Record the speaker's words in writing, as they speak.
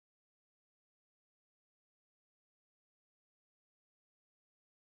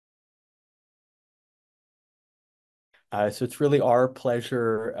So it's really our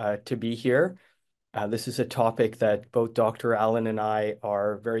pleasure to be here. This is a topic that both Dr. Allen and I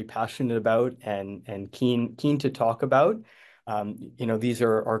are very passionate about and keen to talk about. These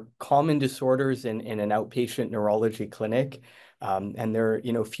are common disorders in an outpatient neurology clinic,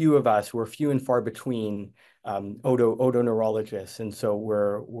 and few of us. We're few and far between otoneurologists, and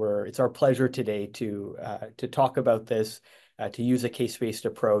so it's our pleasure today to talk about this, to use a case-based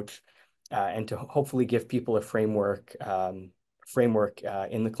approach, and to hopefully give people a framework in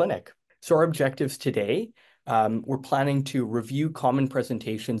the clinic. So our objectives today, we're planning to review common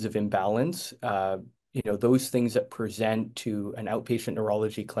presentations of imbalance, those things that present to an outpatient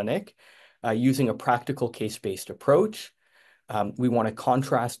neurology clinic using a practical case-based approach. We want to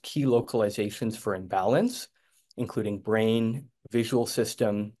contrast key localizations for imbalance, including brain, visual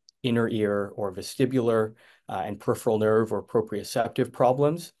system, inner ear or vestibular, and peripheral nerve or proprioceptive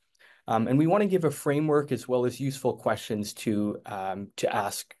problems. And we want to give a framework as well as useful questions to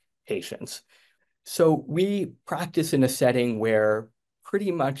ask patients. So we practice in a setting where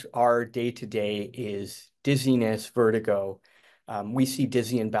pretty much our day-to-day is dizziness, vertigo. We see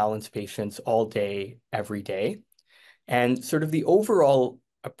dizzy and balanced patients all day, every day. And sort of the overall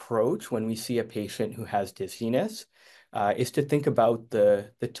approach when we see a patient who has dizziness is to think about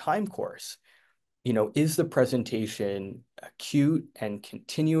the time course. Is the presentation acute and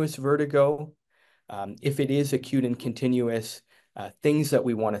continuous vertigo? If it is acute and continuous, things that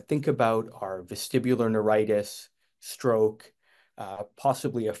we want to think about are vestibular neuritis, stroke,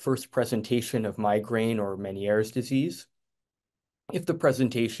 possibly a first presentation of migraine or Meniere's disease. If the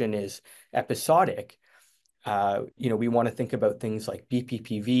presentation is episodic, we want to think about things like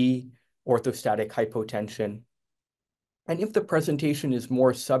BPPV, orthostatic hypotension. And if the presentation is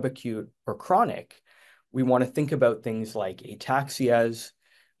more subacute or chronic, we want to think about things like ataxias,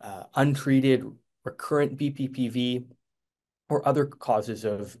 untreated recurrent BPPV, or other causes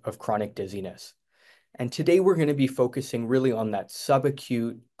of chronic dizziness. And today we're going to be focusing really on that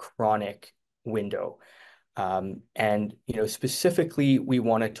subacute chronic window. Specifically, we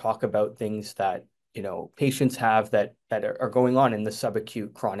want to talk about things that, patients have that are going on in the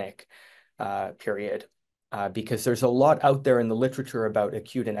subacute chronic period. Because there's a lot out there in the literature about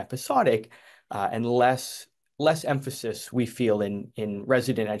acute and episodic, and less emphasis we feel in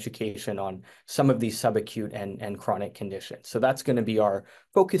resident education on some of these subacute and chronic conditions. So that's going to be our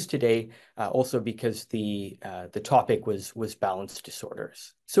focus today, also because the topic was balance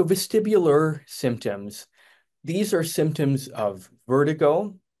disorders. So vestibular symptoms, these are symptoms of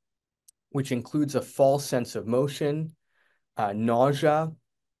vertigo, which includes a false sense of motion, nausea,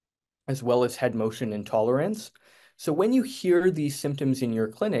 as well as head motion intolerance. So when you hear these symptoms in your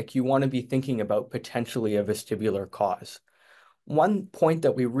clinic, you want to be thinking about potentially a vestibular cause. One point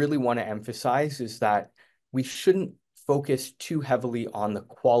that we really want to emphasize is that we shouldn't focus too heavily on the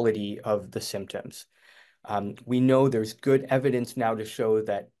quality of the symptoms. We know there's good evidence now to show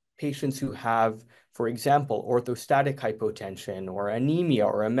that patients who have, for example, orthostatic hypotension or anemia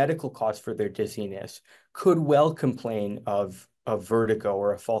or a medical cause for their dizziness could well complain of vertigo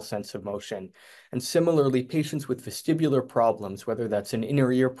or a false sense of motion. And similarly, patients with vestibular problems, whether that's an inner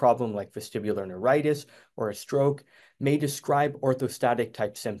ear problem like vestibular neuritis or a stroke, may describe orthostatic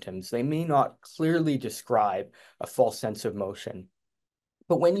type symptoms. They may not clearly describe a false sense of motion.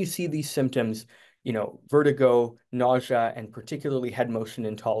 But when you see these symptoms, vertigo, nausea, and particularly head motion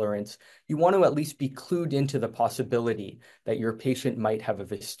intolerance, you want to at least be clued into the possibility that your patient might have a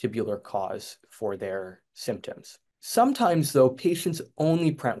vestibular cause for their symptoms. Sometimes, though, patients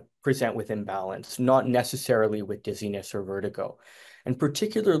only present with imbalance, not necessarily with dizziness or vertigo. And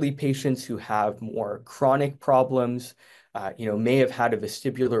particularly patients who have more chronic problems, may have had a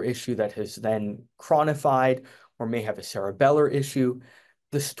vestibular issue that has then chronified, or may have a cerebellar issue.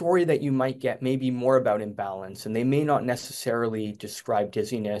 The story that you might get may be more about imbalance, and they may not necessarily describe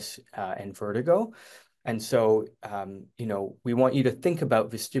dizziness and vertigo. And so, we want you to think about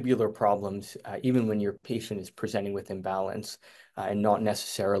vestibular problems even when your patient is presenting with imbalance and not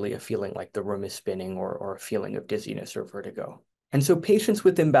necessarily a feeling like the room is spinning or a feeling of dizziness or vertigo. And so patients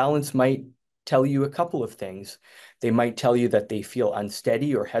with imbalance might tell you a couple of things. They might tell you that they feel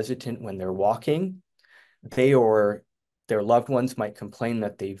unsteady or hesitant when they're walking. They or their loved ones might complain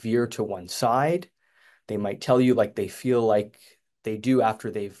that they veer to one side. They might tell you like they feel like they do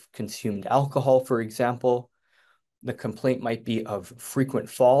after they've consumed alcohol, for example. The complaint might be of frequent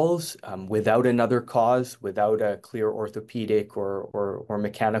falls without another cause, without a clear orthopedic or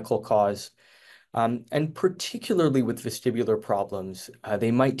mechanical cause. And particularly with vestibular problems,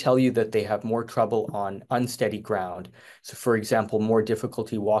 they might tell you that they have more trouble on unsteady ground. So for example, more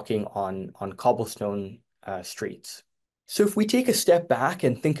difficulty walking on cobblestone streets. So if we take a step back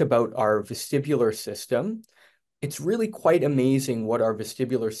and think about our vestibular system, it's really quite amazing what our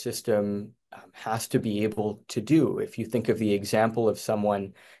vestibular system has to be able to do. If you think of the example of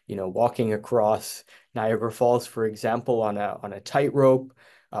someone, walking across Niagara Falls, for example, on a tightrope,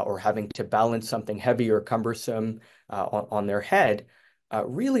 or having to balance something heavy or cumbersome on their head,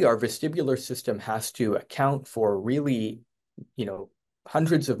 really our vestibular system has to account for really, you know,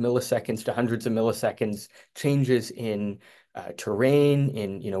 hundreds of milliseconds to hundreds of milliseconds changes in terrain,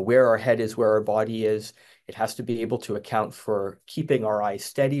 in where our head is, where our body is. It has to be able to account for keeping our eyes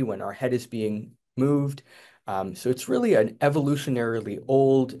steady when our head is being moved. So it's really an evolutionarily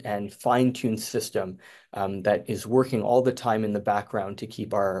old and fine-tuned system that is working all the time in the background to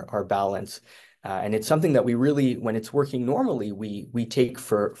keep our balance. And it's something that we really, when it's working normally, we take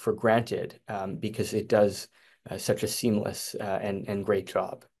for granted because it does such a seamless and great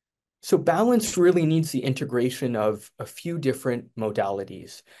job. So balance really needs the integration of a few different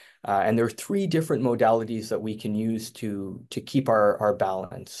modalities. And there are three different modalities that we can use to keep our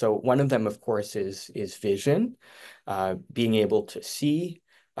balance. So one of them, of course, is vision, being able to see,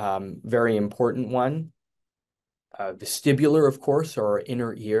 very important one. Vestibular, of course, or our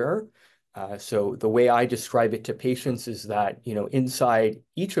inner ear. So the way I describe it to patients is that, inside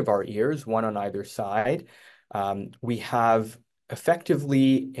each of our ears, one on either side, we have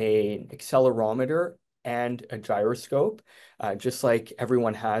effectively an accelerometer and a gyroscope, just like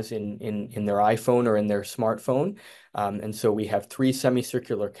everyone has in their iPhone or in their smartphone. And so we have three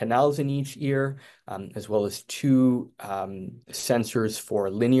semicircular canals in each ear, as well as two sensors for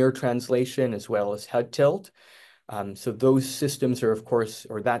linear translation, as well as head tilt. So those systems are, of course,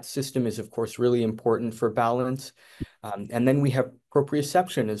 or that system is, of course, really important for balance. And then we have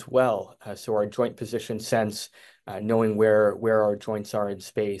proprioception as well. So our joint position sense, knowing where our joints are in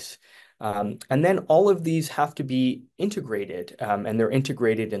space. And then all of these have to be integrated, and they're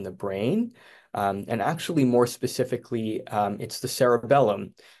integrated in the brain. And actually, more specifically, it's the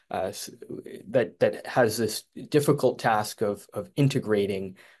cerebellum that has this difficult task of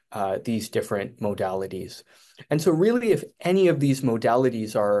integrating these different modalities. And so really, if any of these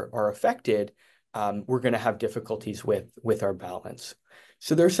modalities are affected, we're going to have difficulties with our balance.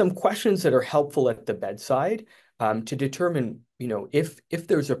 So there's some questions that are helpful at the bedside to determine, if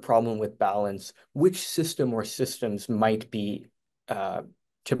there's a problem with balance, which system or systems might be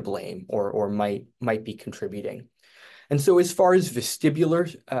to blame or might be contributing. And so as far as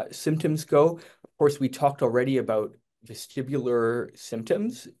vestibular symptoms go, of course, we talked already about vestibular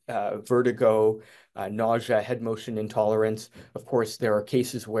symptoms, vertigo, nausea, head motion intolerance. Of course, there are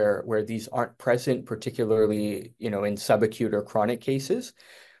cases where these aren't present, particularly, in subacute or chronic cases.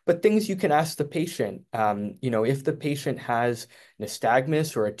 But things you can ask the patient, if the patient has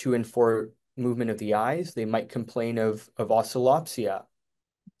nystagmus or a 2 and 4 movement of the eyes, they might complain of oscillopsia.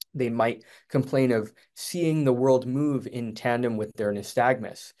 They might complain of seeing the world move in tandem with their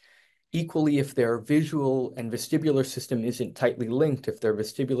nystagmus. Equally, if their visual and vestibular system isn't tightly linked, if their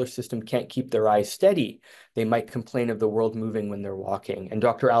vestibular system can't keep their eyes steady, they might complain of the world moving when they're walking. And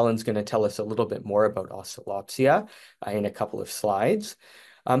Dr. Allen's going to tell us a little bit more about oscillopsia in a couple of slides.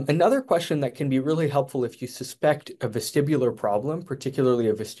 Another question that can be really helpful if you suspect a vestibular problem, particularly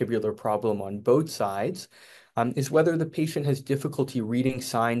a vestibular problem on both sides, is whether the patient has difficulty reading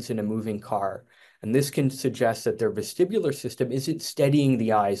signs in a moving car. And this can suggest that their vestibular system isn't steadying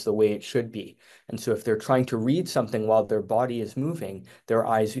the eyes the way it should be. And so if they're trying to read something while their body is moving, their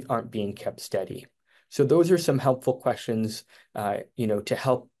eyes aren't being kept steady. So those are some helpful questions, to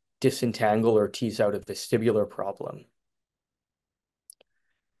help disentangle or tease out a vestibular problem.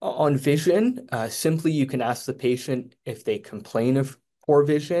 On vision, simply you can ask the patient if they complain of poor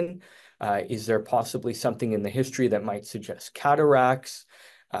vision. Is there possibly something in the history that might suggest cataracts,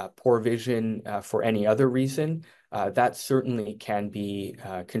 poor vision for any other reason? That certainly can be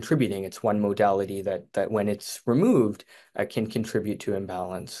contributing. It's one modality that when it's removed, can contribute to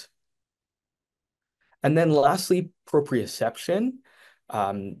imbalance. And then lastly, proprioception.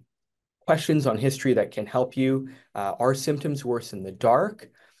 Questions on history that can help you. Are symptoms worse in the dark?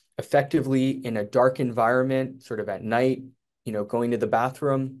 Effectively, in a dark environment, sort of at night, going to the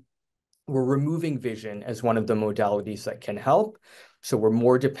bathroom, we're removing vision as one of the modalities that can help. So we're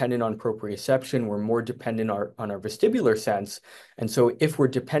more dependent on proprioception. We're more dependent on our vestibular sense. And so if we're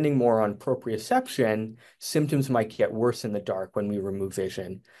depending more on proprioception, symptoms might get worse in the dark when we remove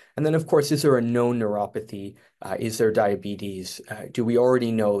vision. And then, of course, is there a known neuropathy? Is there diabetes? Do we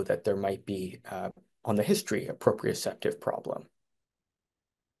already know that there might be, on the history, a proprioceptive problem?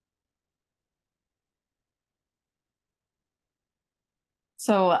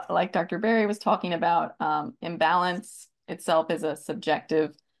 So like Dr. Berry was talking about, imbalance itself is a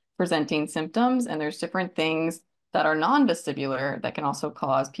subjective presenting symptoms, and there's different things that are non-vestibular that can also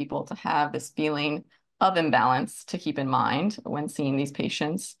cause people to have this feeling of imbalance to keep in mind when seeing these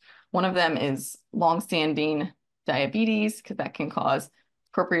patients. One of them is longstanding diabetes, because that can cause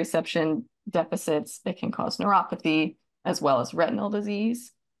proprioception deficits. It can cause neuropathy, as well as retinal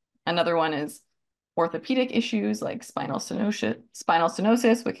disease. Another one is orthopedic issues like spinal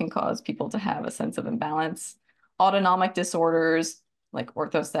stenosis, which can cause people to have a sense of imbalance. Autonomic disorders like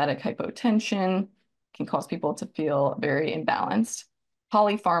orthostatic hypotension can cause people to feel very imbalanced.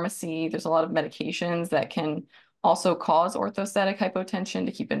 Polypharmacy, there's a lot of medications that can also cause orthostatic hypotension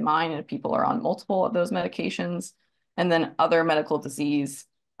to keep in mind if people are on multiple of those medications. And then other medical disease,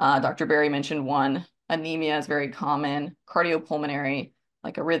 Dr. Berry mentioned one, anemia is very common, cardiopulmonary,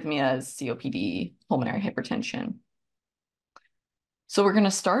 like arrhythmias, COPD, pulmonary hypertension. So we're going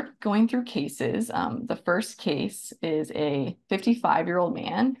to start going through cases. The first case is a 55-year-old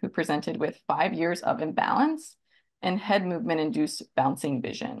man who presented with 5 years of imbalance and head movement-induced bouncing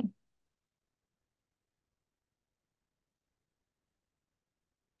vision.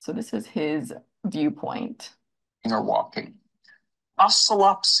 So this is his viewpoint. Or walking.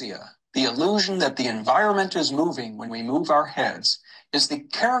 Oscillopsia, the illusion that the environment is moving when we move our heads, is the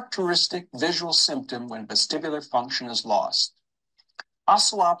characteristic visual symptom when vestibular function is lost.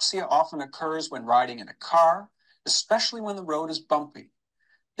 Oscillopsia often occurs when riding in a car, especially when the road is bumpy.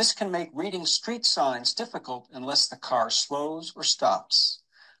 This can make reading street signs difficult unless the car slows or stops.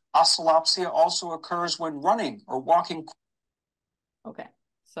 Oscillopsia also occurs when running or walking. Okay,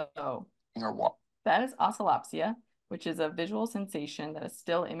 so that is oscillopsia, which is a visual sensation that a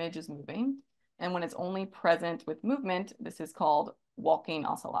still image is moving. And when it's only present with movement, this is called walking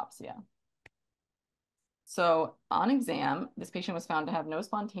oscillopsia. So on exam, this patient was found to have no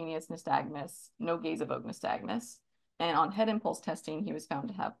spontaneous nystagmus, no gaze-evoked nystagmus. And on head impulse testing, he was found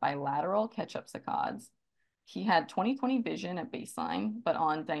to have bilateral catch-up saccades. He had 20/20 vision at baseline, but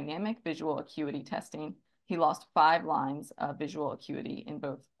on dynamic visual acuity testing, he lost 5 lines of visual acuity in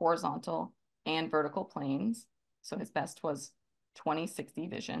both horizontal and vertical planes. So his best was 20/60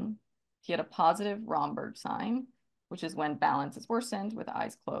 vision. He had a positive Romberg sign, which is when balance is worsened with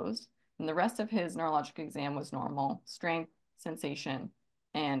eyes closed. And the rest of his neurologic exam was normal. Strength, sensation,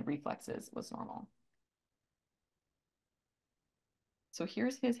 and reflexes was normal. So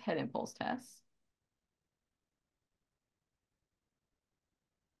here's his head impulse test.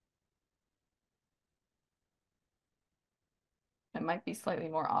 It might be slightly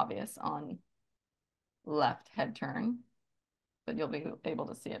more obvious on left head turn, but you'll be able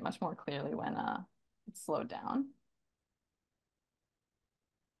to see it much more clearly when it's slowed down.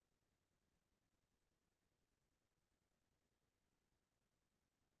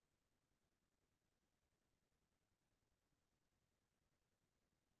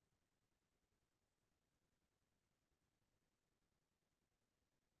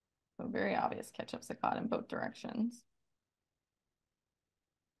 So very obvious catch-up saccade in both directions.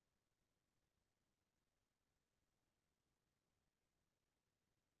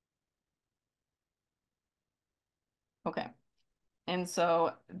 Okay, and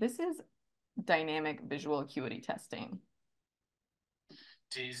so this is dynamic visual acuity testing.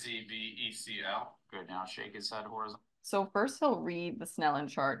 TZVECL. Good, now shake his head horizontally. So first he'll read the Snellen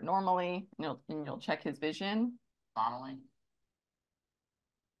chart normally, and you'll check his vision. Horizontally.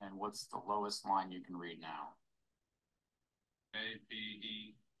 And what's the lowest line you can read now?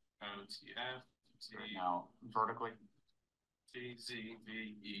 ABEOTF. Now vertically.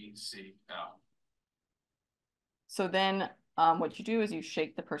 TZVECL. So then what you do is you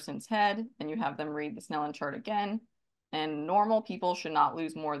shake the person's head and you have them read the Snellen chart again. And normal people should not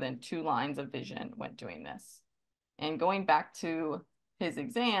lose more than 2 lines of vision when doing this. And going back to his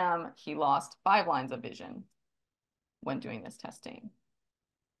exam, he lost 5 lines of vision when doing this testing.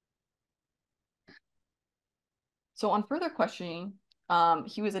 So on further questioning,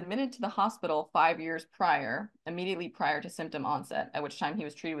 he was admitted to the hospital 5 years prior, immediately prior to symptom onset, at which time he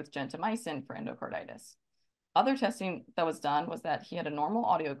was treated with gentamicin for endocarditis. Other testing that was done was that he had a normal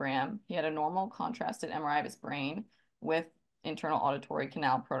audiogram, he had a normal contrasted MRI of his brain with internal auditory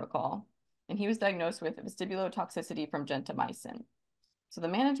canal protocol, and he was diagnosed with vestibulotoxicity from gentamicin. So the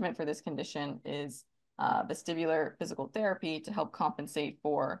management for this condition is vestibular physical therapy to help compensate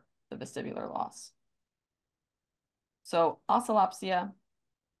for the vestibular loss. So oscillopsia,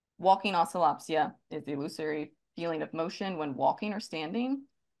 walking oscillopsia is the illusory feeling of motion when walking or standing,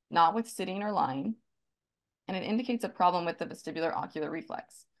 not with sitting or lying. And it indicates a problem with the vestibular ocular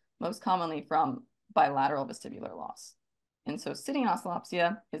reflex, most commonly from bilateral vestibular loss. And so sitting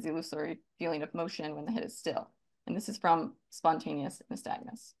oscillopsia is the illusory feeling of motion when the head is still. and this is from spontaneous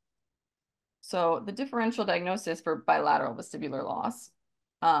nystagmus. So the differential diagnosis for bilateral vestibular loss,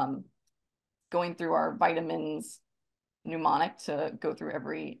 going through our vitamins mnemonic to go through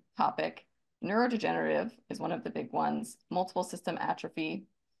every topic. Neurodegenerative is one of the big ones. Multiple system atrophy,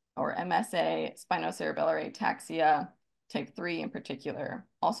 or MSA, spinocerebellar ataxia, type 3 in particular.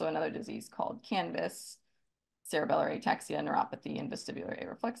 Also another disease called CANVAS, cerebellar ataxia neuropathy, and vestibular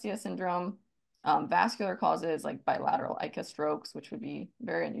areflexia syndrome. Vascular causes like bilateral ICA strokes, which would be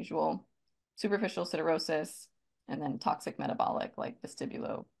very unusual. Superficial siderosis, and then toxic metabolic like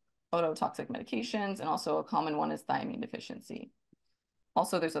vestibulo-ototoxic medications, and also a common one is thiamine deficiency.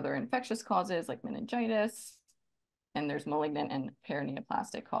 Also, there's other infectious causes like meningitis, and there's malignant and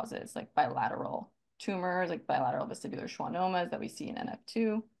paraneoplastic causes like bilateral tumors, like bilateral vestibular schwannomas that we see in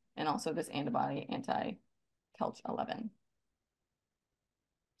NF2, and also this antibody anti-Kelch11.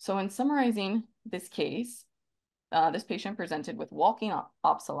 So in summarizing this case, this patient presented with walking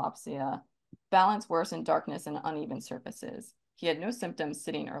opsolopsia, balance worsened, darkness, and uneven surfaces. He had no symptoms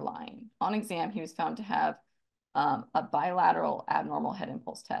sitting or lying. On exam, he was found to have a bilateral abnormal head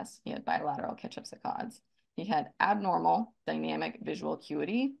impulse test. He had bilateral catch-up saccades. He had abnormal dynamic visual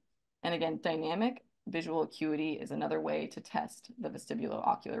acuity. And again, dynamic visual acuity is another way to test the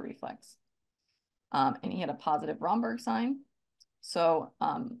vestibulo-ocular reflex. And he had a positive Romberg sign. So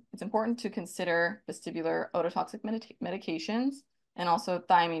it's important to consider vestibular ototoxic medications and also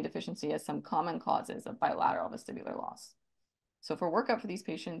thiamine deficiency as some common causes of bilateral vestibular loss. So for workup for these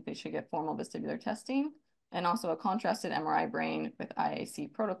patients, they should get formal vestibular testing and also a contrasted MRI brain with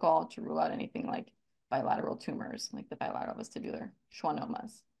IAC protocol to rule out anything like bilateral tumors, like the bilateral vestibular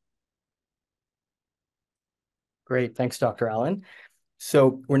schwannomas. Great, thanks, Dr. Allen.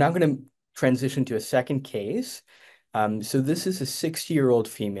 So we're now going to transition to a second case. So this is a 60-year-old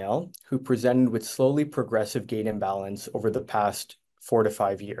female who presented with slowly progressive gait imbalance over the past 4 to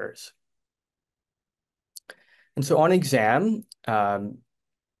 5 years. And so on exam,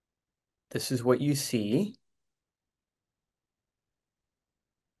 this is what you see.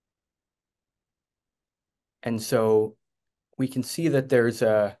 And so we can see that there's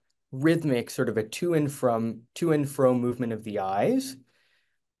a rhythmic sort of a to and fro movement of the eyes.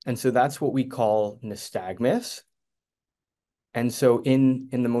 And so that's what we call nystagmus. And so in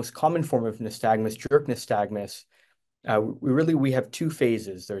the most common form of nystagmus, jerk nystagmus, we have 2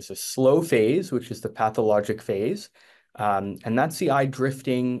 phases. There's a slow phase, which is the pathologic phase, and that's the eye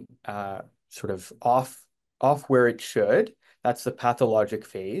drifting sort of off where it should. That's the pathologic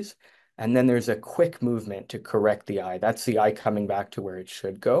phase. And then there's a quick movement to correct the eye. That's the eye coming back to where it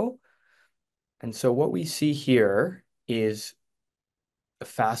should go. And so what we see here is a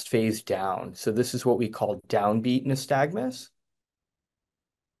fast phase down. So this is what we call downbeat nystagmus.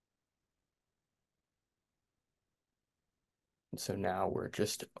 And so now we're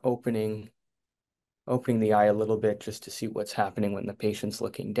just opening the eye a little bit just to see what's happening when the patient's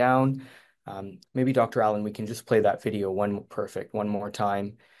looking down. Maybe Dr. Allen, we can just play that video one more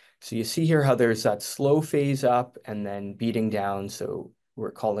time. So you see here how there's that slow phase up and then beating down. So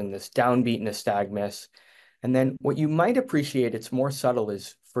we're calling this downbeat nystagmus. And then what you might appreciate, it's more subtle,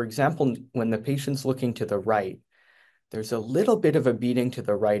 is, for example, when the patient's looking to the right, there's a little bit of a beating to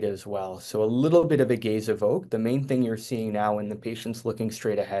the right as well. So a little bit of a gaze evoke. The main thing you're seeing now when the patient's looking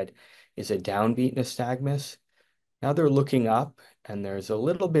straight ahead is a downbeat nystagmus. Now they're looking up and there's a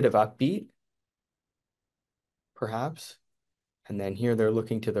little bit of upbeat, perhaps. And then here they're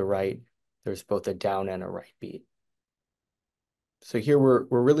looking to the right. There's both a down and a right beat. So here we're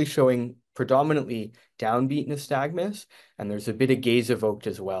really showing predominantly downbeat nystagmus, and there's a bit of gaze evoked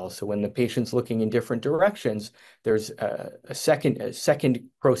as well. So when the patient's looking in different directions, there's a second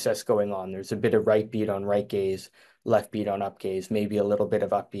process going on. There's a bit of right beat on right gaze, left beat on up gaze, maybe a little bit of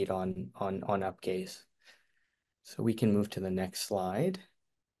upbeat on up gaze. So we can move to the next slide.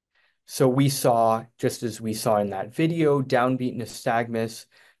 So we saw, just as we saw in that video, downbeat nystagmus.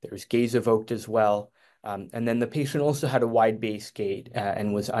 There's gaze evoked as well. And then the patient also had a wide base gait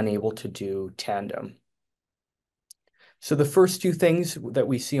and was unable to do tandem. So the first 2 things that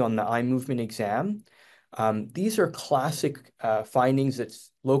we see on the eye movement exam, these are classic findings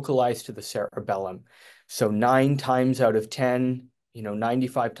that's localized to the cerebellum. So 9 times out of 10,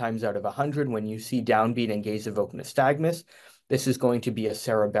 95 times out of 100, when you see downbeat and gaze evoked nystagmus, this is going to be a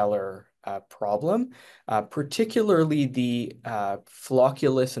cerebellar problem, particularly the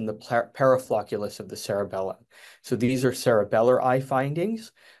flocculus and the paraflocculus of the cerebellum. So these are cerebellar eye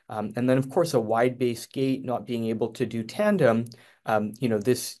findings. And then, of course, a wide base gait, not being able to do tandem,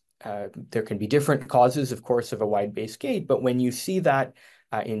 there can be different causes, of course, of a wide base gait. But when you see that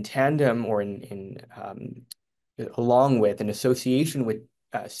in tandem or in along with an association with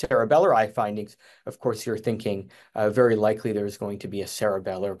cerebellar eye findings, of course, you're thinking very likely there's going to be a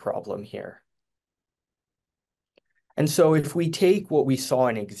cerebellar problem here. And so if we take what we saw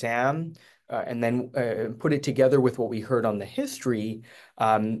in exam and then put it together with what we heard on the history,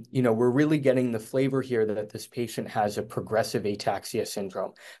 we're really getting the flavor here that this patient has a progressive ataxia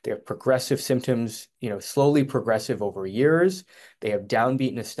syndrome. They have progressive symptoms, slowly progressive over years. They have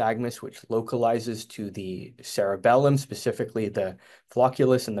downbeat nystagmus, which localizes to the cerebellum, specifically the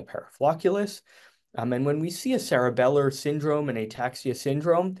flocculus and the paraflocculus. And when we see a cerebellar syndrome and ataxia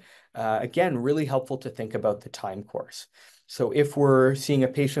syndrome, again, really helpful to think about the time course. So if we're seeing a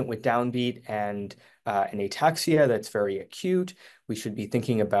patient with downbeat and an ataxia that's very acute, we should be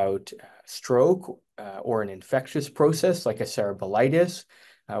thinking about stroke or an infectious process like a cereballitis,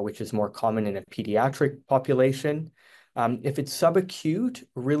 which is more common in a pediatric population. If it's subacute,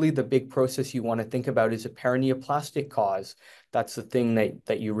 really the big process you want to think about is a paraneoplastic cause. That's the thing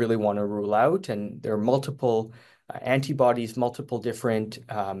that you really want to rule out. And there are multiple antibodies, multiple different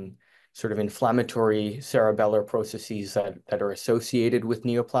sort of inflammatory cerebellar processes that are associated with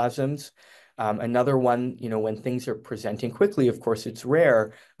neoplasms. Another one, when things are presenting quickly, of course, it's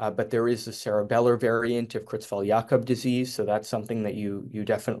rare, but there is a cerebellar variant of Creutzfeldt-Jakob disease. So that's something that you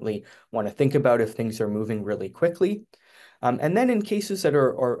definitely want to think about if things are moving really quickly. And then in cases that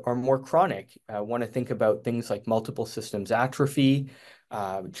are more chronic, want to think about things like multiple systems atrophy,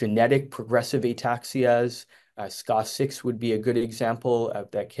 genetic progressive ataxias. SCA6 would be a good example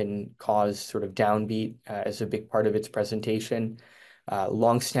that can cause sort of downbeat as a big part of its presentation.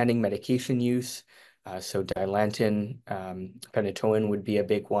 Long-standing medication use, so Dilantin, phenytoin would be a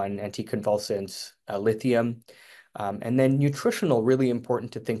big one, anticonvulsants, lithium. And then nutritional, really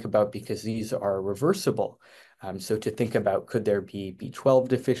important to think about because these are reversible. So to think about, could there be B12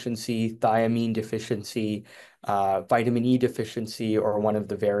 deficiency, thiamine deficiency, vitamin E deficiency, or one of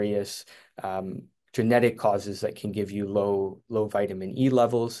the various genetic causes that can give you low vitamin E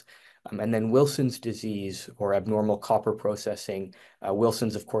levels. And then Wilson's disease or abnormal copper processing.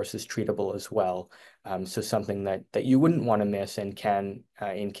 Wilson's, of course, is treatable as well. So something that you wouldn't want to miss and can,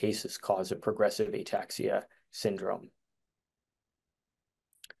 in cases, cause a progressive ataxia syndrome.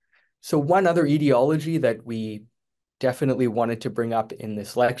 So one other etiology that we definitely wanted to bring up in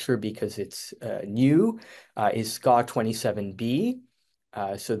this lecture because it's new is SCA27B.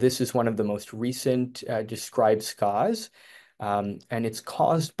 So this is one of the most recent described SCAs, and it's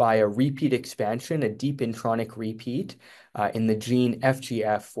caused by a repeat expansion, a deep intronic repeat in the gene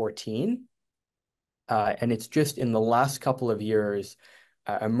FGF14. And it's just in the last couple of years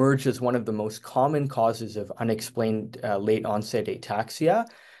emerged as one of the most common causes of unexplained late onset ataxia,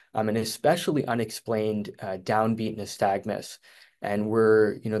 and especially unexplained downbeat nystagmus. And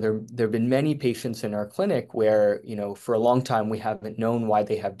there have been many patients in our clinic where, for a long time, we haven't known why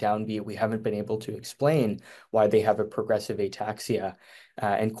they have downbeat. We haven't been able to explain why they have a progressive ataxia.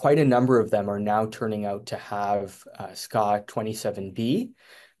 And quite a number of them are now turning out to have SCA27B.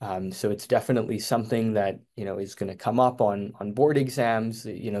 So it's definitely something that, is going to come up on board exams,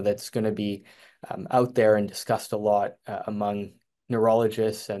 that's going to be out there and discussed a lot among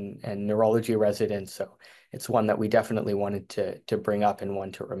neurologists and neurology residents. So it's one that we definitely wanted to bring up and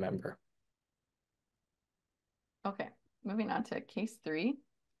one to remember. Okay, moving on to case 3.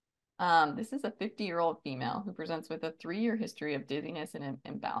 This is a 50-year-old female who presents with a 3-year history of dizziness and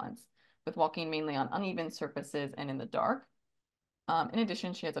imbalance, with walking mainly on uneven surfaces and in the dark. In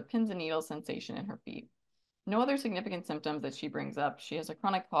addition, she has a pins and needles sensation in her feet. No other significant symptoms that she brings up. She has a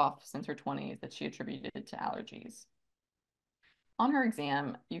chronic cough since her 20s that she attributed to allergies. On her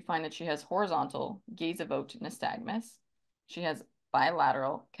exam, you find that she has horizontal, gaze-evoked nystagmus. She has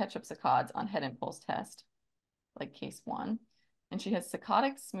bilateral ketchup saccades on head impulse test, like case 1. And she has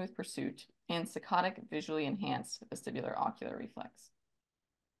saccadic smooth pursuit and saccadic visually enhanced vestibular ocular reflex,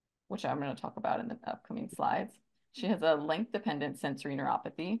 which I'm going to talk about in the upcoming slides. She has a length-dependent sensory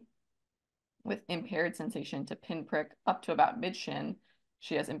neuropathy with impaired sensation to pinprick up to about mid-shin.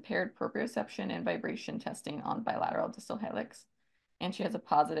 She has impaired proprioception and vibration testing on bilateral distal helix. And she has a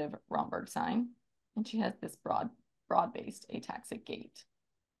positive Romberg sign. And she has this broad-based ataxic gait.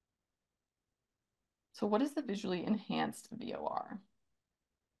 So what is the visually enhanced VOR?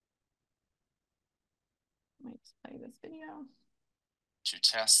 I might just play this video. To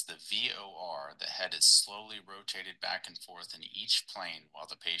test the VOR, the head is slowly rotated back and forth in each plane while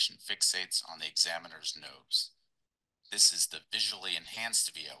the patient fixates on the examiner's nose. This is the visually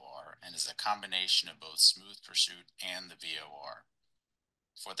enhanced VOR and is a combination of both smooth pursuit and the VOR.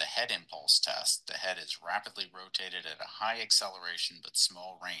 For the head impulse test, the head is rapidly rotated at a high acceleration but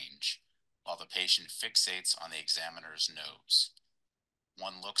small range, while the patient fixates on the examiner's nose.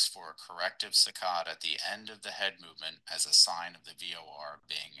 One looks for a corrective saccade at the end of the head movement as a sign of the VOR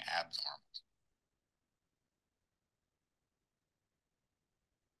being abnormal.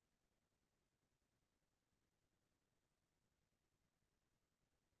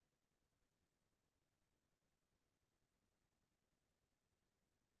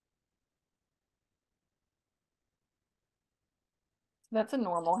 That's a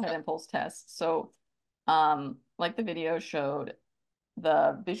normal head impulse test. So like the video showed,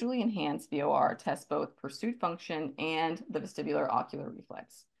 the visually enhanced VOR tests both pursuit function and the vestibular ocular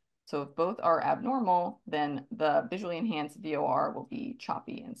reflex. So if both are abnormal, then the visually enhanced VOR will be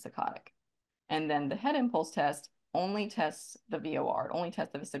choppy and saccadic. And then the head impulse test only tests the VOR. It only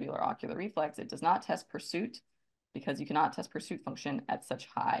tests the vestibular ocular reflex. It does not test pursuit because you cannot test pursuit function at such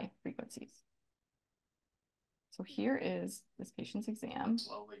high frequencies. So here is this patient's exam.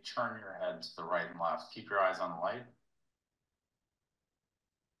 Slowly turn your head to the right and left. Keep your eyes on the light.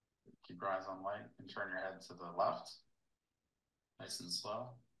 Keep your eyes on the light and turn your head to the left. Nice and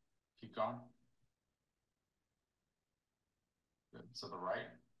slow. Keep going. Good. To the right.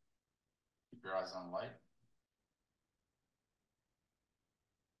 Keep your eyes on the light.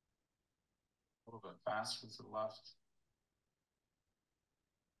 A little bit faster to the left.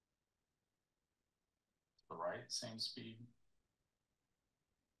 To the right, same speed.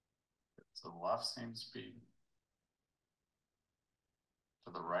 To the left, same speed.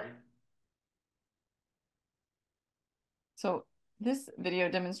 To the right. So this video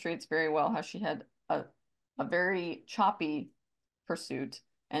demonstrates very well how she had a very choppy pursuit.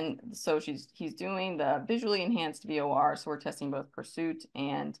 And so he's doing the visually enhanced VOR. So we're testing both pursuit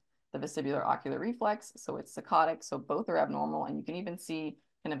and the vestibular ocular reflex. So it's saccadic. So both are abnormal. And you can even see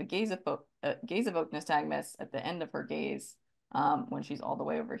kind of a gaze evoked nystagmus at the end of her gaze when she's all the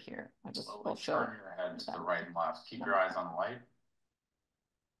way over here. I'll show. Turn your head to the right and left. Keep your eyes on the light.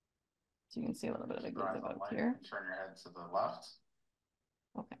 So you can see a little bit of a gaze evoked here. Turn your head to the left.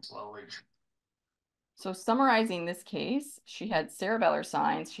 Okay. Slowly. So summarizing this case, she had cerebellar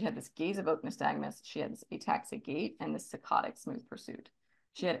signs. She had this gaze evoked nystagmus. She had this ataxic gait and this saccadic smooth pursuit.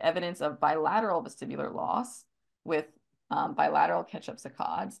 She had evidence of bilateral vestibular loss with bilateral catch-up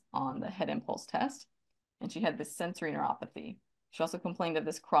saccades on the head impulse test. And she had this sensory neuropathy. She also complained of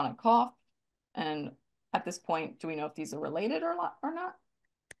this chronic cough. And at this point, do we know if these are related or not?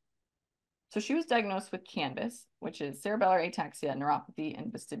 So she was diagnosed with CANVAS, which is cerebellar ataxia neuropathy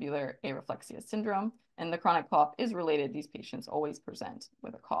and vestibular areflexia syndrome. And the chronic cough is related. These patients always present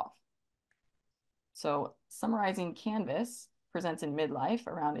with a cough. So summarizing, CANVAS presents in midlife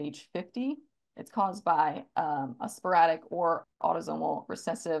around age 50. It's caused by a sporadic or autosomal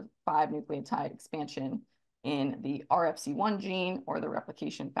recessive 5-nucleotide expansion in the RFC1 gene or the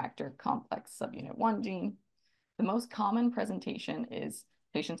replication factor complex subunit 1 gene. The most common presentation is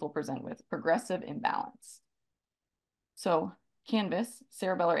patients will present with progressive imbalance. So CANVAS,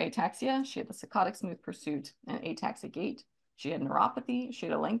 cerebellar ataxia, she had the saccadic smooth pursuit and ataxic gait. She had neuropathy, she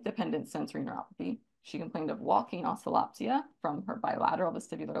had a length-dependent sensory neuropathy. She complained of walking oscillopsia from her bilateral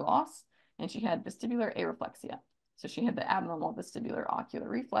vestibular loss, and she had vestibular areflexia. So she had the abnormal vestibular ocular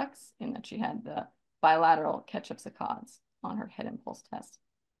reflex in that she had the bilateral catch-up saccades on her head impulse test.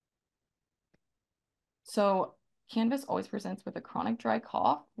 So CANVAS always presents with a chronic dry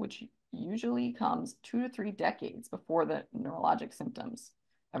cough, which usually comes 2 to 3 decades before the neurologic symptoms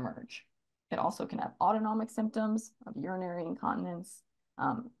emerge. It also can have autonomic symptoms of urinary incontinence,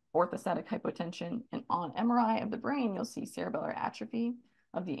 orthostatic hypotension, and on MRI of the brain, you'll see cerebellar atrophy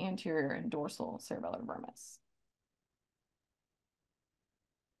of the anterior and dorsal cerebellar vermis.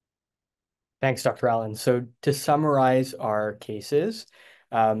 Thanks, Dr. Allen. So to summarize our cases,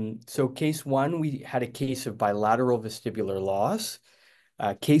 so case 1, we had a case of bilateral vestibular loss.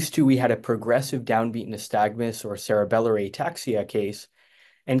 Case 2, we had a progressive downbeat nystagmus or cerebellar ataxia case.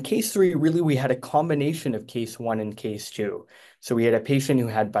 And case 3, really, we had a combination of case 1 and case 2. So we had a patient who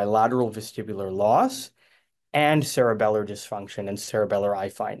had bilateral vestibular loss and cerebellar dysfunction and cerebellar eye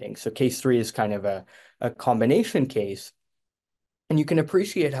finding. So case 3 is kind of a combination case. And you can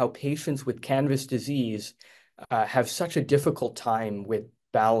appreciate how patients with CANVAS disease have such a difficult time with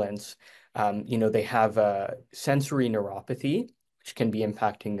balance. They have a sensory neuropathy, which can be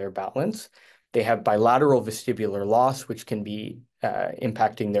impacting their balance. They have bilateral vestibular loss, which can be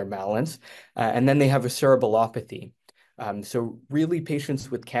impacting their balance. And then they have a cerebellopathy. So really, patients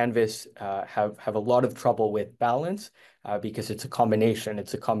with CANVAS have a lot of trouble with balance because it's a combination.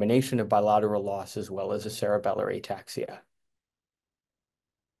 It's a combination of bilateral loss as well as a cerebellar ataxia.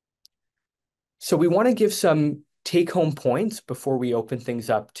 So we want to give some take-home points before we open things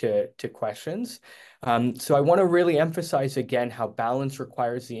up to questions. So I want to really emphasize again how balance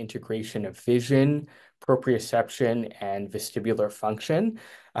requires the integration of vision, proprioception, and vestibular function.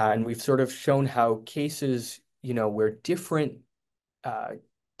 And we've sort of shown how cases, where different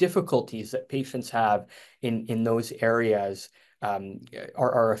difficulties that patients have in those areas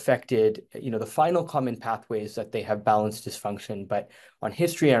are affected. The final common pathway is that they have balance dysfunction, but on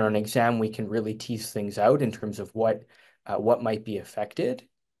history and on exam, we can really tease things out in terms of what might be affected.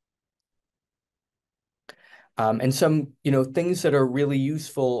 And some, things that are really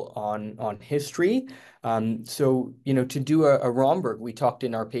useful on history. So, to do a Romberg, we talked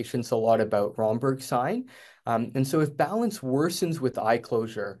in our patients a lot about Romberg sign. And so if balance worsens with eye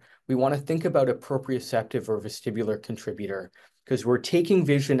closure, we want to think about a proprioceptive or vestibular contributor, because we're taking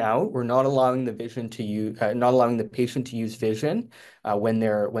vision out. We're not allowing the patient to use vision when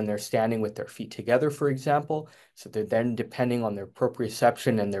they're standing with their feet together, for example. So they're then depending on their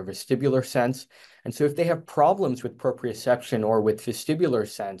proprioception and their vestibular sense. And so if they have problems with proprioception or with vestibular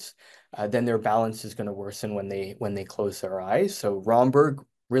sense, then their balance is going to worsen when they close their eyes. So Romberg,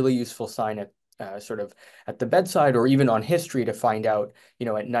 really useful sign at sort of at the bedside or even on history to find out,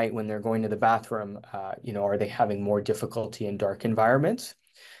 at night when they're going to the bathroom, are they having more difficulty in dark environments?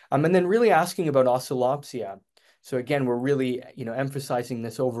 And then really asking about oscillopsia. So again, we're really, emphasizing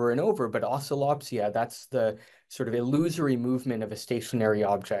this over and over, but oscillopsia, that's the sort of illusory movement of a stationary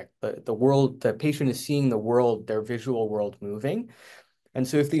object. The patient is seeing the world, their visual world moving. And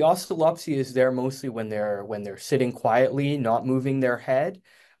so if the oscillopsia is there mostly when they're sitting quietly, not moving their head,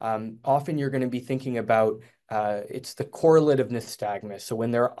 often you're going to be thinking about it's the correlate of nystagmus. So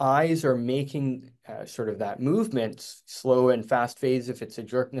when their eyes are making sort of that movement, slow and fast phase, if it's a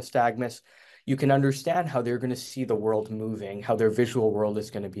jerk nystagmus, you can understand how they're going to see the world moving, how their visual world is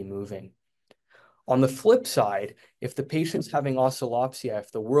going to be moving. On the flip side, if the patient's having oscillopsia,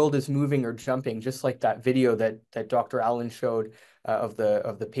 if the world is moving or jumping, just like that video that Dr. Allen showed of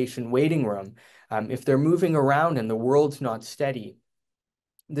the patient waiting room, if they're moving around and the world's not steady,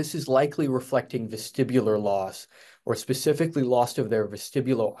 this is likely reflecting vestibular loss, or specifically loss of their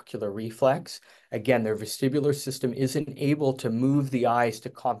vestibulo-ocular reflex. Again, their vestibular system isn't able to move the eyes to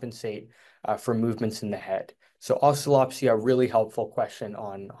compensate for movements in the head. So oscillopsia, really helpful question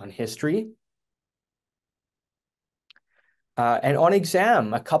on history. And on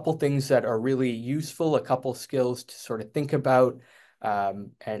exam, a couple things that are really useful, a couple skills to sort of think about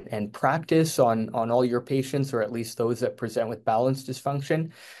and practice on all your patients, or at least those that present with balance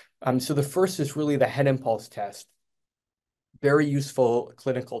dysfunction. So the first is really the head impulse test. Very useful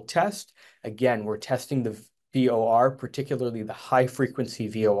clinical test. Again, we're testing the VOR, particularly the high frequency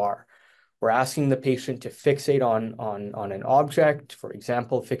VOR. We're asking the patient to fixate on an object, for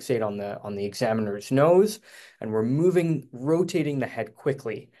example, fixate on the examiner's nose, and we're rotating the head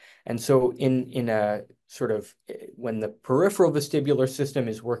quickly. And so in a sort of, when the peripheral vestibular system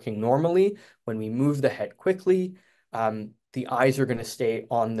is working normally, when we move the head quickly, the eyes are going to stay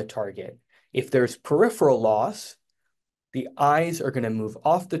on the target. If there's peripheral loss, the eyes are going to move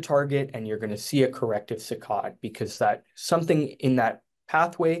off the target and you're going to see a corrective saccade, because that something in that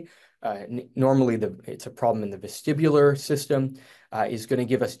pathway, normally it's a problem in the vestibular system, is going to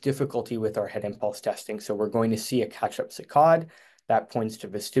give us difficulty with our head impulse testing. So we're going to see a catch-up saccade. That points to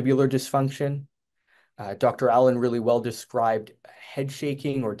vestibular dysfunction. Dr. Allen really well described head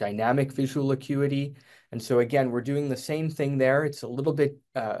shaking or dynamic visual acuity. And so again, we're doing the same thing there. It's a little bit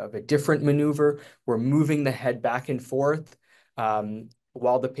of a different maneuver. We're moving the head back and forth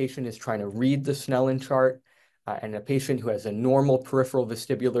while the patient is trying to read the Snellen chart. And a patient who has a normal peripheral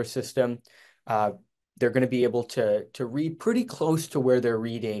vestibular system, they're going to be able to read pretty close to where they're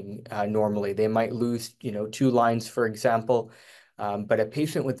reading normally. They might lose, 2 lines, for example, but a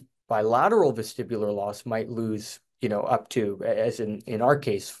patient with bilateral vestibular loss might lose, up to, as in our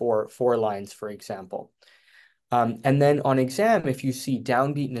case, four lines, for example. And then on exam, if you see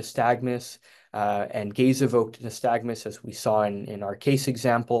downbeat nystagmus and gaze-evoked nystagmus, as we saw in our case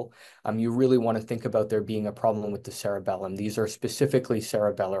example, you really want to think about there being a problem with the cerebellum. These are specifically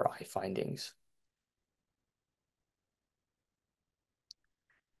cerebellar eye findings.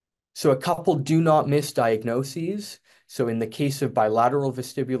 So a couple do not miss diagnoses. So in the case of bilateral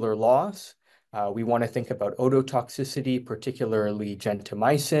vestibular loss, we want to think about ototoxicity, particularly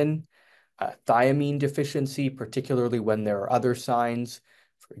gentamicin, thiamine deficiency, particularly when there are other signs,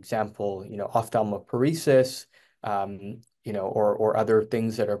 for example, ophthalmoparesis, or other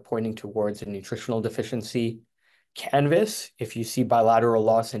things that are pointing towards a nutritional deficiency. Canvas, if you see bilateral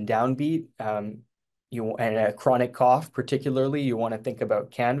loss and downbeat, and a chronic cough, particularly, you want to think about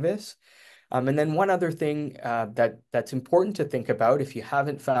canvas. And then one other thing that's important to think about if you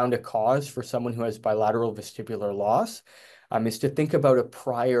haven't found a cause for someone who has bilateral vestibular loss is to think about a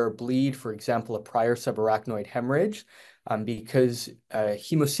prior bleed, for example, a prior subarachnoid hemorrhage, because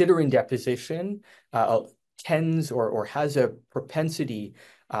hemosiderin deposition tends or has a propensity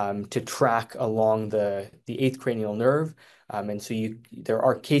to track along the eighth cranial nerve. And so there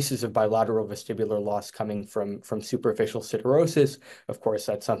are cases of bilateral vestibular loss coming from superficial siderosis. Of course,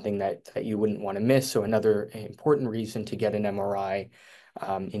 that's something that you wouldn't want to miss. So another important reason to get an MRI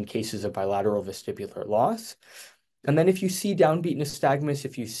in cases of bilateral vestibular loss. And then if you see downbeat nystagmus,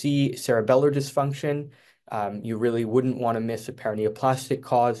 if you see cerebellar dysfunction, you really wouldn't want to miss a paraneoplastic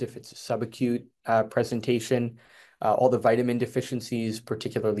cause if it's a subacute presentation. All the vitamin deficiencies,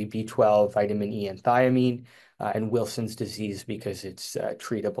 particularly B12, vitamin E, and thiamine, and Wilson's disease because it's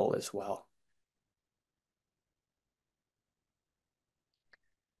treatable as well.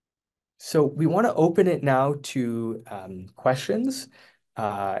 So we want to open it now to questions,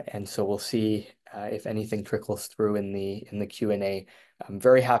 and so we'll see if anything trickles through in the Q&A. I'm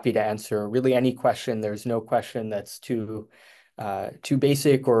very happy to answer really any question. There's no question that's too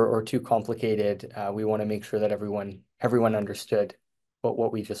basic or too complicated. We want to make sure that everyone understood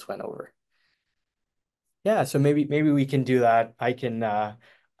what we just went over. Yeah, so maybe we can do that. I can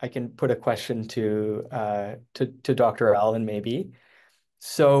put a question to Dr. Allen maybe.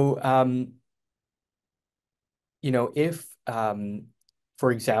 So if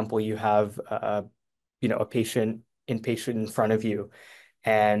for example you have a patient in front of you,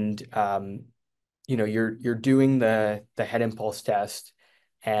 and you're doing the head impulse test,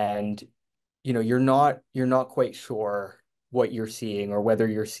 and you're not quite sure what you're seeing or whether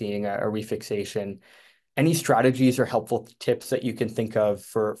you're seeing a refixation. Any strategies or helpful tips that you can think of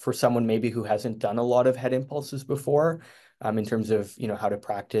for someone maybe who hasn't done a lot of head impulses before, in terms of how to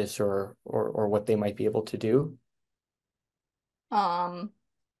practice or what they might be able to do? That's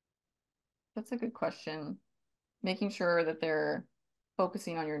a good question. Making sure that they're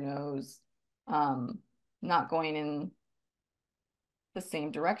focusing on your nose, not going in the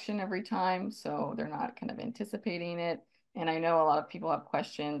same direction every time, so they're not kind of anticipating it. And I know a lot of people have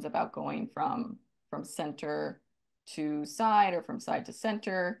questions about going from center to side or from side to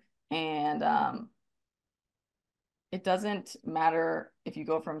center, and it doesn't matter if you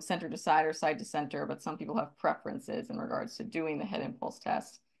go from center to side or side to center, but some people have preferences in regards to doing the head impulse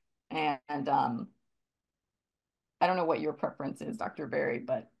test. And I don't know what your preference is, Dr. Berry,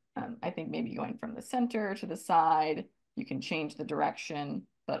 but I think maybe going from the center to the side, you can change the direction,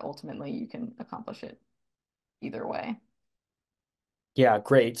 but ultimately you can accomplish it either way. Yeah,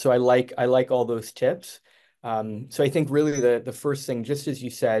 great. So I like all those tips. So I think really the first thing, just as you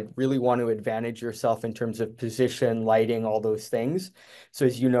said, really want to advantage yourself in terms of position, lighting, all those things. So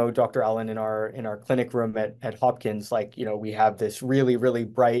as you know, Dr. Allen, in our clinic room at Hopkins, we have this really, really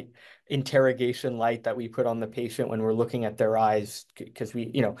bright interrogation light that we put on the patient when we're looking at their eyes, because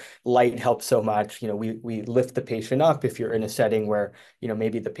light helps so much. We lift the patient up. If you're in a setting where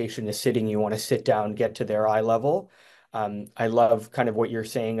maybe the patient is sitting, you want to sit down, get to their eye level. I love kind of what you're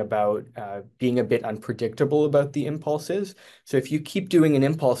saying about being a bit unpredictable about the impulses. So if you keep doing an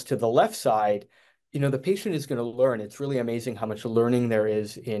impulse to the left side, the patient is going to learn. It's really amazing how much learning there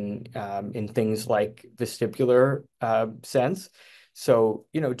is in things like vestibular sense. So,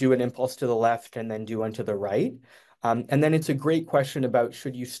 do an impulse to the left and then do one to the right. And then it's a great question about,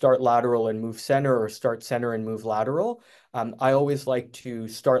 should you start lateral and move center, or start center and move lateral? I always like to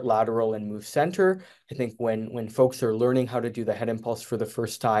start lateral and move center. I think when folks are learning how to do the head impulse for the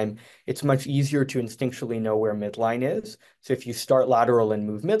first time, it's much easier to instinctually know where midline is. So if you start lateral and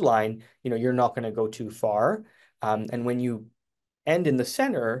move midline, you're not going to go too far. And when you end in the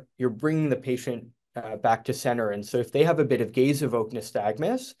center, you're bringing the patient back to center. And so if they have a bit of gaze-evoked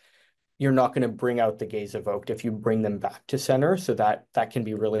nystagmus, you're not going to bring out the gaze evoked if you bring them back to center. So that can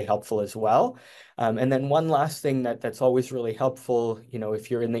be really helpful as well. And then one last thing that's always really helpful,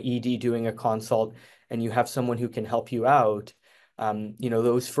 if you're in the ED doing a consult and you have someone who can help you out,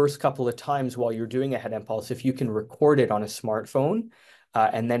 those first couple of times while you're doing a head impulse, if you can record it on a smartphone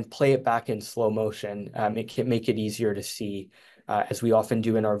and then play it back in slow motion, it can make it easier to see. As we often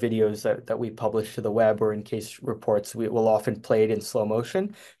do in our videos that we publish to the web or in case reports, we will often play it in slow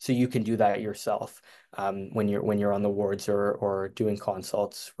motion. So you can do that yourself when you're on the wards or doing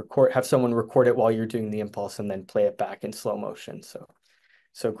consults. Have someone record it while you're doing the impulse and then play it back in slow motion.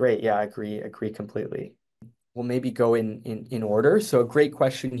 So great. Yeah, I agree completely. We'll maybe go in order. So a great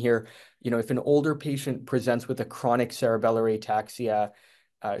question here. If an older patient presents with a chronic cerebellar ataxia,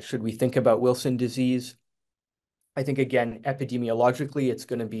 should we think about Wilson disease? I think, again, epidemiologically, it's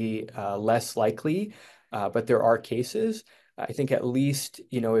going to be less likely, but there are cases. I think at least,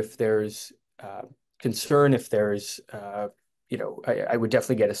 if there's concern, if there's, I would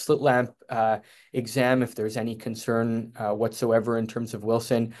definitely get a slit lamp exam if there's any concern whatsoever in terms of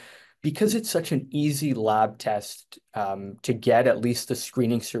Wilson. Because it's such an easy lab test to get at least the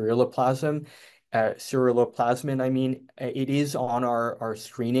screening ceruloplasmin, I mean, it is on our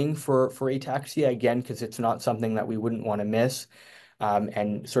screening for ataxia, again, because it's not something that we wouldn't want to miss.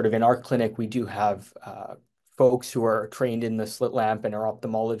 And sort of in our clinic, we do have folks who are trained in the slit lamp and are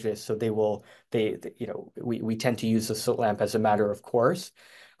ophthalmologists, so we tend to use the slit lamp as a matter of course.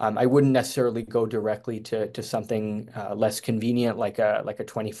 I wouldn't necessarily go directly to something less convenient like a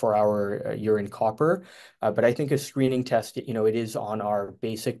 24-hour urine copper, but I think a screening test, it is on our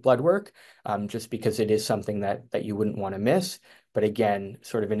basic blood work, just because it is something that you wouldn't want to miss. But again,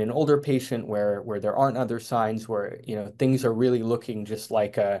 sort of in an older patient where there aren't other signs, where things are really looking just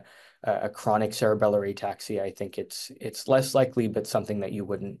like a chronic cerebellar ataxia, I think it's less likely, but something that you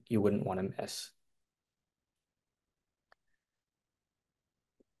wouldn't want to miss.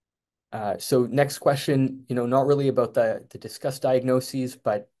 So next question, not really about the discussed diagnoses,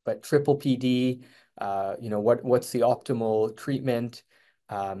 but triple PD, what's the optimal treatment?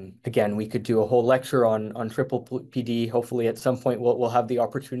 Again, we could do a whole lecture on triple PD. Hopefully at some point we'll have the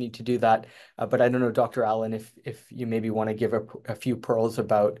opportunity to do that. But I don't know, Dr. Allen, if you maybe want to give a few pearls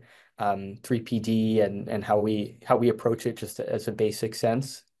about 3PD and how we approach it just as a basic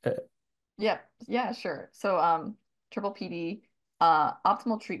sense. Yeah, sure. So triple PD,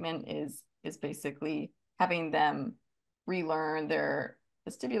 optimal treatment is basically having them relearn their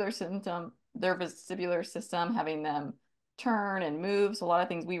vestibular system, having them turn and move. So a lot of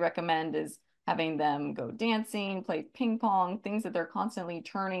things we recommend is having them go dancing, play ping pong, things that they're constantly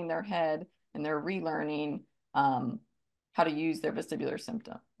turning their head and they're relearning how to use their vestibular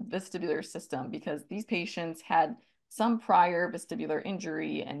system, because these patients had some prior vestibular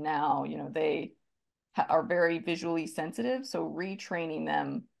injury and now, they are very visually sensitive. So retraining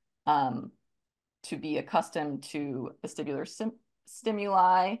them to be accustomed to vestibular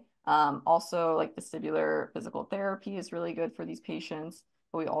stimuli. Also, like vestibular physical therapy is really good for these patients.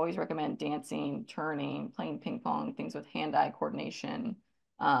 But we always recommend dancing, turning, playing ping pong, things with hand-eye coordination.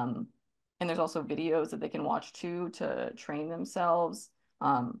 And there's also videos that they can watch too to train themselves.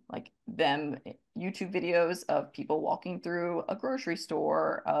 Like YouTube videos of people walking through a grocery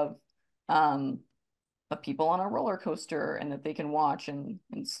store, of people on a roller coaster, and that they can watch and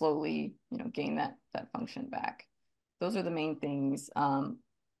slowly, gain that function back. Those are the main things.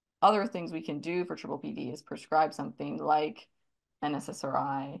 Other things we can do for triple PD is prescribe something like an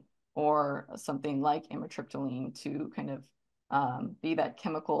SSRI or something like amitriptyline to kind of be that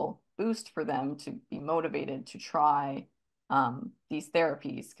chemical boost for them to be motivated to try these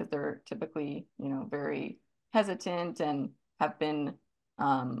therapies, because they're typically, very hesitant and have been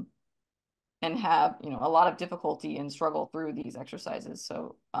and have, a lot of difficulty and struggle through these exercises.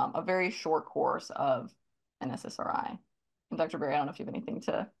 So a very short course of an SSRI. And Dr. Berry, I don't know if you have anything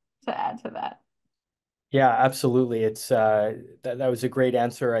to add to that. Yeah, absolutely. It's that was a great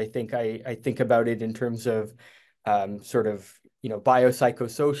answer. I think I think about it in terms of sort of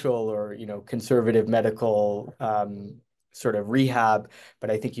biopsychosocial or conservative medical sort of rehab, but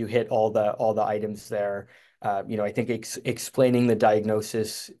I think you hit all the items there. I think explaining the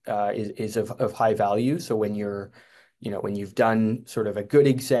diagnosis is of high value. So when when you've done sort of a good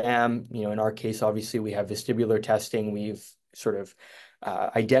exam, in our case, obviously we have vestibular testing. We've sort of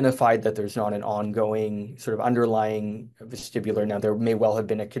identified that there's not an ongoing sort of underlying vestibular. Now, there may well have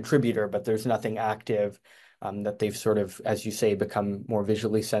been a contributor, but there's nothing active, that they've sort of, as you say, become more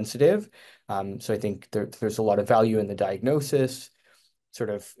visually sensitive. So I think there's a lot of value in the diagnosis. Sort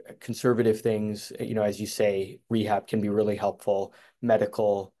of conservative things, as you say, rehab can be really helpful.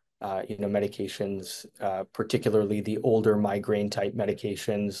 Medical, medications, particularly the older migraine type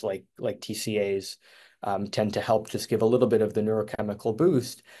medications like TCAs, tend to help just give a little bit of the neurochemical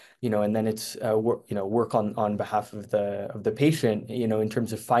boost, and then it's work on behalf of the patient, in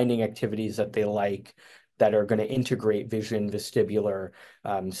terms of finding activities that they like that are going to integrate vision, vestibular.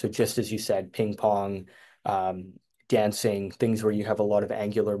 So just as you said, ping pong, dancing, things where you have a lot of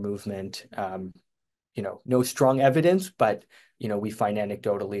angular movement. No strong evidence, but we find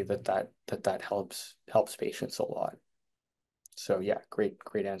anecdotally that helps patients a lot. So yeah,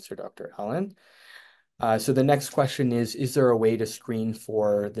 great answer, Dr. Allen. So the next question is there a way to screen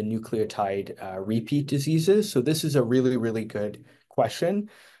for the nucleotide repeat diseases? So this is a really, really good question.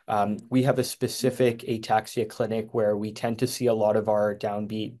 We have a specific ataxia clinic where we tend to see a lot of our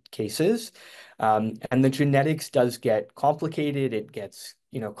downbeat cases. And the genetics does get complicated. It gets,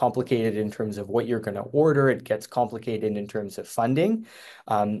 complicated in terms of what you're going to order. It gets complicated in terms of funding.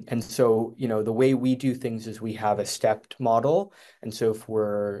 And so, the way we do things is we have a stepped model. And so if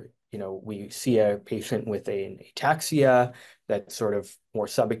we see a patient with an ataxia that's sort of more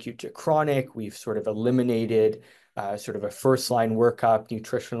subacute to chronic, we've sort of eliminated sort of a first-line workup,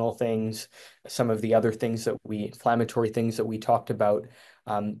 nutritional things, some of the other things inflammatory things that we talked about.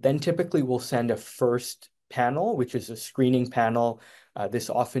 Then typically we'll send a first panel, which is a screening panel. This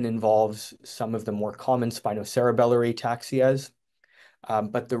often involves some of the more common spinocerebellar ataxias.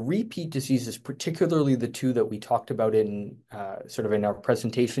 But the repeat diseases, particularly the two that we talked about in sort of in our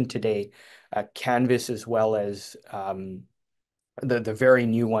presentation today, Canvas as well as the very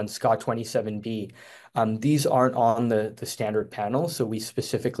new one, SCA27B. These aren't on the standard panel, so we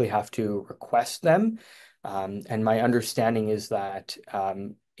specifically have to request them. And my understanding is that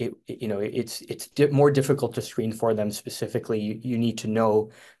it's more difficult to screen for them specifically. You need to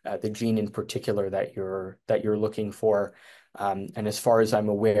know the gene in particular that you're looking for. And as far as I'm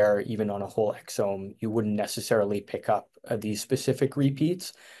aware, even on a whole exome, you wouldn't necessarily pick up these specific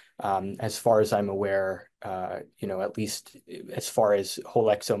repeats. As far as I'm aware, at least as far as whole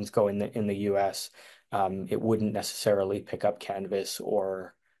exomes go in the US, it wouldn't necessarily pick up Canvas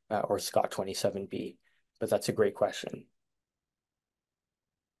or SCA27B. But that's a great question.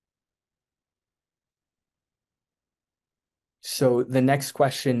 So the next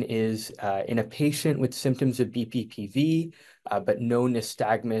question is, in a patient with symptoms of BPPV, but no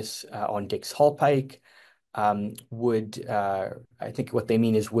nystagmus on Dix-Hallpike, I think what they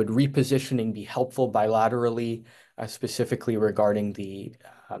mean is, would repositioning be helpful bilaterally, specifically regarding the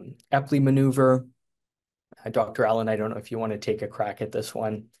Epley maneuver? Dr. Allen, I don't know if you want to take a crack at this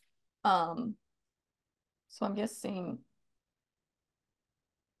one. So I'm guessing,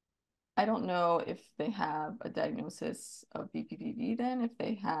 I don't know if they have a diagnosis of BPPV then, if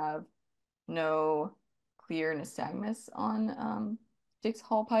they have no clear nystagmus on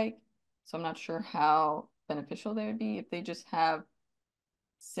Dix-Hallpike. So I'm not sure how beneficial they would be if they just have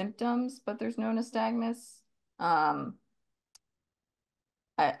symptoms, but there's no nystagmus. I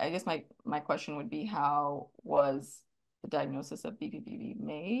guess my question would be, how was the diagnosis of BPPV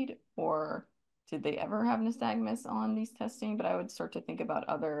made, or did they ever have nystagmus on these testing? But I would start to think about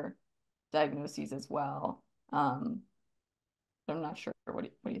other diagnoses as well. I'm not sure. What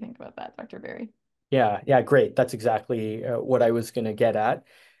do you think about that, Dr. Berry? Yeah, great. That's exactly what I was going to get at.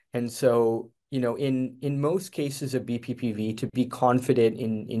 And so, in most cases of BPPV, to be confident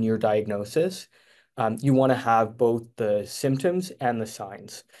in your diagnosis, you want to have both the symptoms and the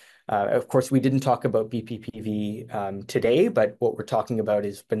signs. Of course, we didn't talk about BPPV today, but what we're talking about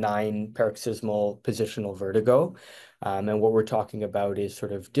is benign paroxysmal positional vertigo. And what we're talking about is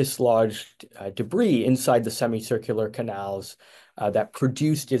sort of dislodged debris inside the semicircular canals that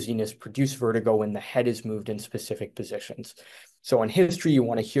produce dizziness, produce vertigo when the head is moved in specific positions. So in history, you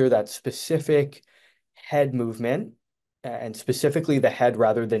want to hear that specific head movement, and specifically the head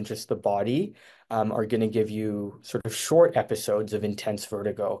rather than just the body, are going to give you sort of short episodes of intense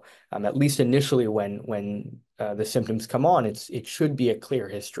vertigo. At least initially when the symptoms come on, it should be a clear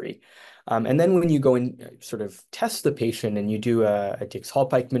history. And then when you go and sort of test the patient and you do a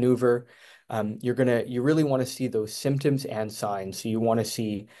Dix-Hallpike maneuver, you really want to see those symptoms and signs. So you want to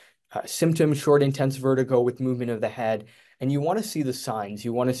see symptoms, short, intense vertigo with movement of the head, and you want to see the signs.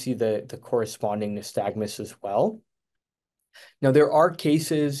 You want to see the corresponding nystagmus as well. Now, there are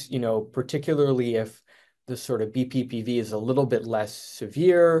cases, particularly if the sort of BPPV is a little bit less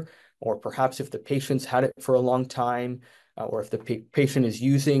severe, or perhaps if the patient's had it for a long time, or if the patient is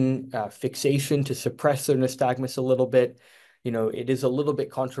using fixation to suppress their nystagmus a little bit. It is a little bit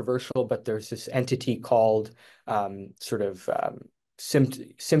controversial, but there's this entity called symptoms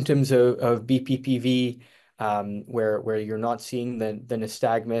of BPPV, where you're not seeing the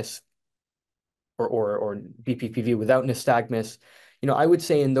nystagmus, or BPPV without nystagmus. I would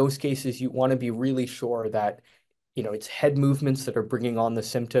say in those cases, you want to be really sure that, it's head movements that are bringing on the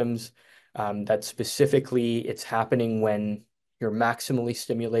symptoms, that specifically it's happening when you're maximally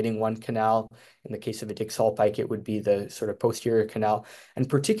stimulating one canal. In the case of a Dix-Hallpike, it would be the sort of posterior canal. And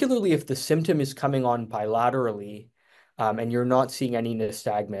particularly if the symptom is coming on bilaterally, and you're not seeing any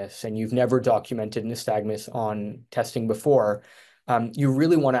nystagmus, and you've never documented nystagmus on testing before, you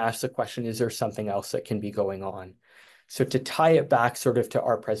really want to ask the question, is there something else that can be going on? So to tie it back sort of to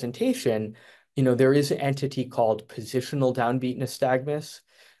our presentation, there is an entity called positional downbeat nystagmus,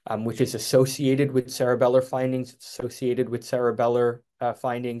 which is associated with cerebellar findings, associated with cerebellar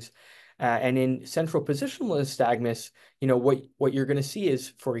findings. And in central positional nystagmus, what you're going to see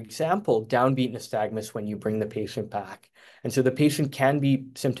is, for example, downbeat nystagmus when you bring the patient back. And so the patient can be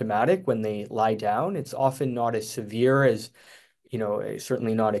symptomatic when they lie down. It's often not as severe as,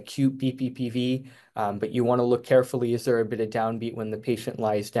 certainly not acute BPPV, but you want to look carefully. Is there a bit of downbeat when the patient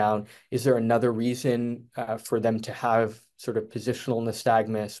lies down? Is there another reason for them to have sort of positional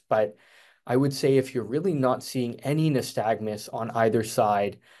nystagmus? But I would say if you're really not seeing any nystagmus on either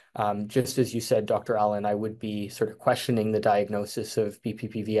side, just as you said, Dr. Allen, I would be sort of questioning the diagnosis of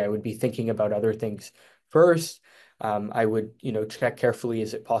BPPV. I would be thinking about other things first. I would, check carefully,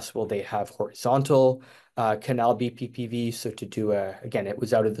 is it possible they have horizontal canal BPPV? So to do again, it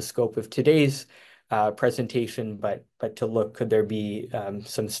was out of the scope of today's presentation, but to look, could there be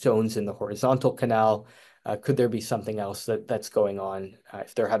some stones in the horizontal canal? Could there be something else that's going on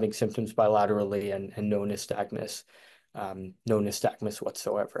if they're having symptoms bilaterally and no nystagmus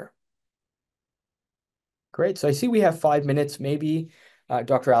whatsoever? Great. So I see we have 5 minutes. Maybe,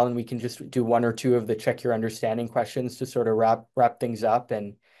 Dr. Allen, we can just do one or two of the check your understanding questions to sort of wrap things up.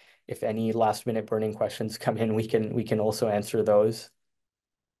 And if any last minute burning questions come in, we can also answer those.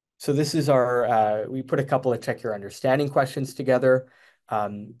 So this is we put a couple of check your understanding questions together.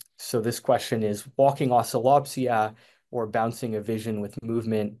 So this question is, walking oscillopsia or bouncing of vision with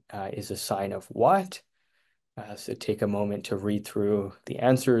movement is a sign of what? So take a moment to read through the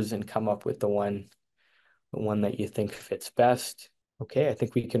answers and come up with the one that you think fits best. Okay, I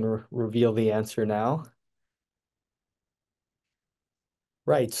think we can reveal the answer now.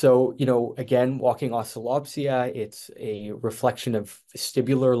 Right. So, again, walking oscillopsia, it's a reflection of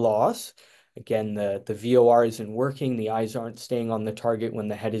vestibular loss. Again, the VOR isn't working. The eyes aren't staying on the target when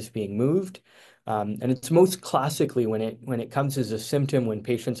the head is being moved. And it's most classically when it comes as a symptom, when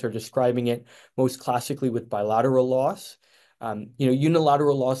patients are describing it, most classically with bilateral loss.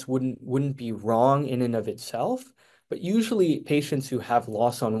 Unilateral loss wouldn't be wrong in and of itself, but usually patients who have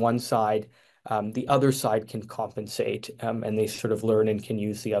loss on one side, the other side can compensate, and they sort of learn and can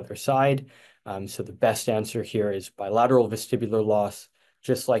use the other side. So the best answer here is bilateral vestibular loss,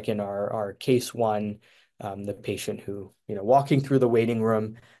 just like in our case one, the patient who, walking through the waiting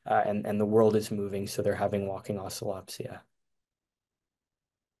room and the world is moving, so they're having walking oscillopsia.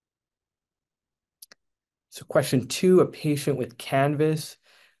 So question 2, a patient with canvas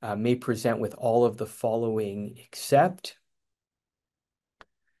may present with all of the following except.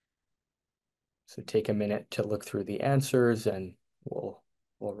 So take a minute to look through the answers and we'll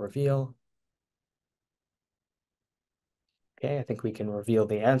reveal. Okay, I think we can reveal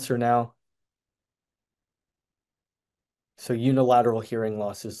the answer now. So unilateral hearing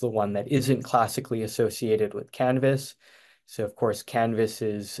loss is the one that isn't classically associated with canvas. So of course, canvas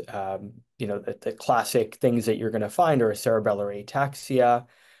is, the classic things that you're going to find are a cerebellar ataxia,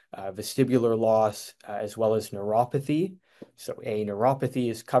 vestibular loss, as well as neuropathy. So a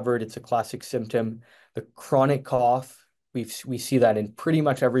neuropathy is covered. It's a classic symptom. The chronic cough, we see that in pretty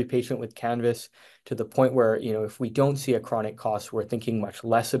much every patient with canvas, to the point where, if we don't see a chronic cough, we're thinking much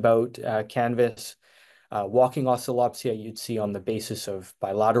less about canvas. Walking oscillopsia you'd see on the basis of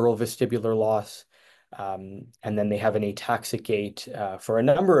bilateral vestibular loss. And then they have an ataxic gait for a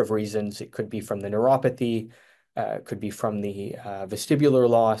number of reasons. It could be from the neuropathy, it could be from the vestibular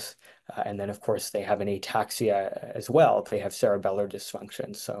loss, and then of course they have an ataxia as well. They have cerebellar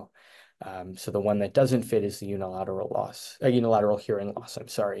dysfunction. So the one that doesn't fit is the unilateral hearing loss, I'm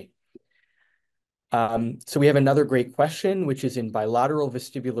sorry. So we have another great question, which is, in bilateral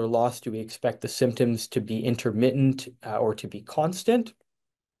vestibular loss, do we expect the symptoms to be intermittent or to be constant?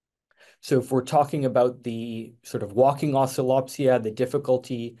 So if we're talking about the sort of walking oscillopsia, the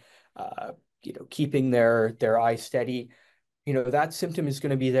difficulty, keeping their eye steady, that symptom is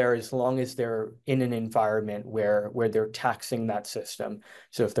going to be there as long as they're in an environment where they're taxing that system.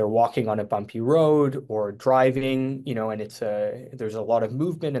 So if they're walking on a bumpy road or driving, and there's a lot of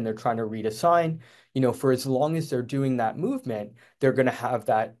movement and they're trying to read a sign, for as long as they're doing that movement, they're going to have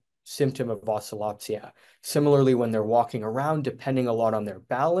that symptom of oscillopsia. Similarly, when they're walking around, depending a lot on their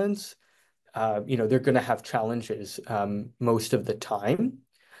balance, they're going to have challenges most of the time.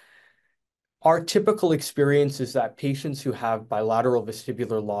 Our typical experience is that patients who have bilateral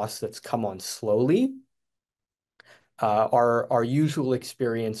vestibular loss that's come on slowly, our usual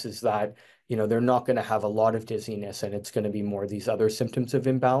experience is that, they're not going to have a lot of dizziness, and it's going to be more these other symptoms of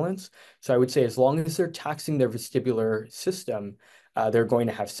imbalance. So I would say as long as they're taxing their vestibular system, they're going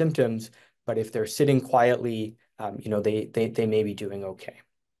to have symptoms. But if they're sitting quietly, they may be doing okay.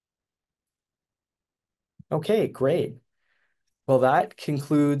 Okay, great. Well, that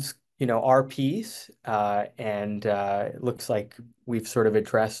concludes, our piece, and it looks like we've sort of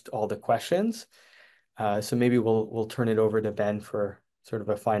addressed all the questions. So maybe we'll turn it over to Ben for sort of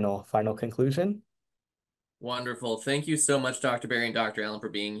a final conclusion. Wonderful. Thank you so much, Dr. Barry and Dr. Allen, for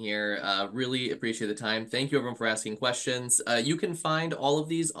being here. Really appreciate the time. Thank you, everyone, for asking questions. You can find all of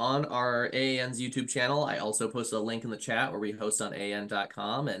these on our AAN's YouTube channel. I also posted a link in the chat where we host on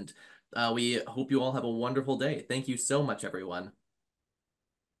AAN.com, and we hope you all have a wonderful day. Thank you so much, everyone.